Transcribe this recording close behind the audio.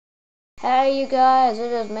Hey you guys,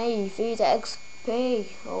 it is me, Feed XP,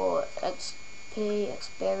 or XP,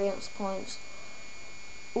 Experience Points,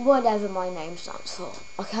 whatever my name stands for.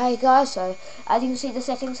 Okay guys, so as you can see the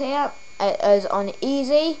settings here, it is on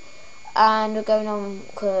easy, and we're going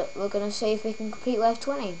to see if we can complete wave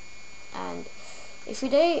 20, and if we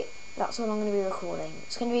do, that's what I'm going to be recording.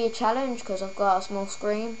 It's going to be a challenge because I've got a small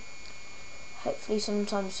screen. Hopefully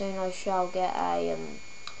sometime soon I shall get a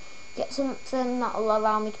get something that will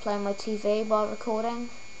allow me to play on my TV while recording,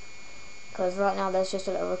 because right now there's just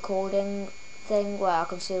a little recording thing where I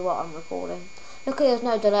can see what I'm recording. Luckily there's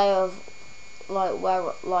no delay of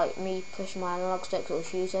like me pushing my analog sticks or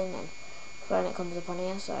shooting and when it comes upon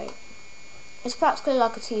here, so it's practically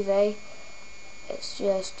like a TV. It's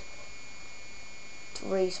just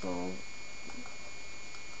really small.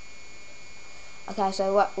 Okay,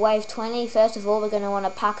 so wave 20, first of all we're going to want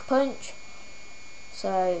to pack a punch,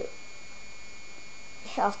 so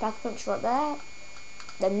hit off pack a punch right there.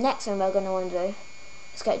 The next thing we're going to want to do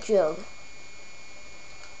is get Jug,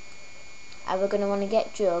 and we're going to want to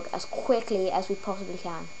get Jug as quickly as we possibly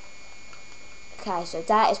can. Okay, so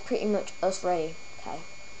that is pretty much us ready.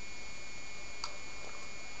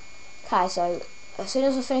 Okay, so as soon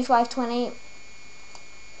as I finish wave 20,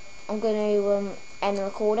 I'm going to end the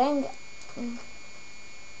recording.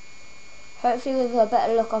 Hopefully with a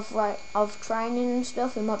better luck of training and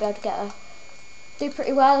stuff, we might be able to do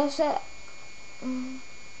pretty well with it.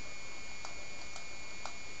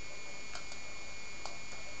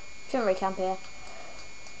 Shouldn't really camp here.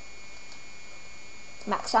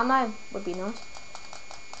 Max ammo would be nice.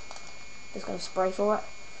 Just gonna spray for it.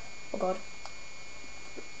 Oh god.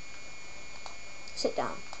 Sit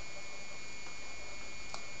down.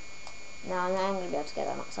 No, I'm gonna be able to get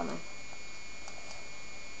that max ammo.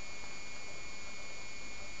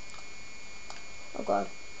 Oh god.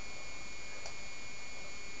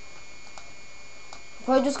 I'm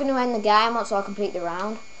probably just gonna end the game once I complete the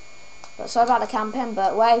round. But sorry about the camping,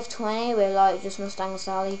 but wave 20 we're like just Mustang and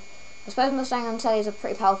Sally. I suppose Mustang and Sally is a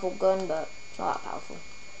pretty powerful gun, but it's not that powerful.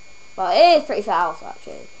 But it is pretty powerful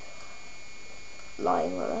actually.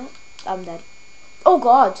 Lying with it. I'm dead. Oh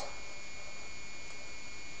god!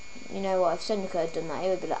 You know what, if Syndicate had done that, he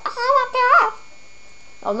would be like, oh my god!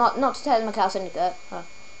 Oh, not to tell Macau Syndicate.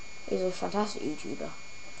 He's a fantastic YouTuber.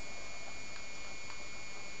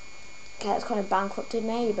 Okay, that's kind of bankrupted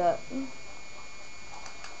me, but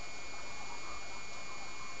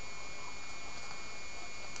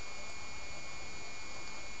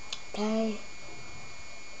okay.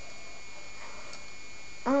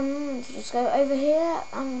 Just go over here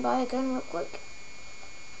and buy a gun real quick.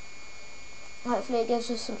 Hopefully it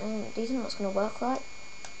gives us something decent that's going to work right.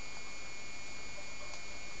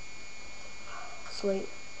 Sweet.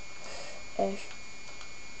 Ish.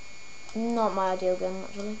 Not my ideal gun,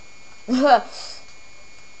 actually.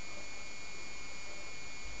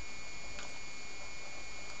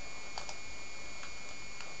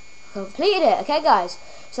 Completed it. Okay, guys.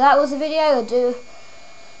 So that was the video. I do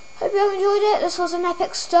hope you have enjoyed it. This was an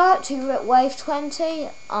epic start to wave 20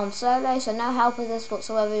 on solo. So no help with this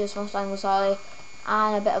whatsoever. Just Mustang with Sally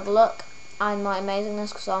and a bit of luck and my amazingness,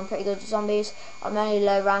 because I'm pretty good at zombies. I'm only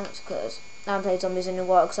low ranked because I haven't played zombies in a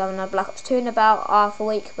while because I haven't had Black Ops 2 in about half a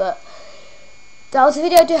week. But that was the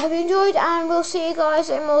video. I do hope you enjoyed, and we'll see you guys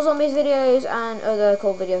in more zombies videos and other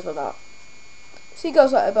cool videos like that. See you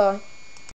guys later. Bye.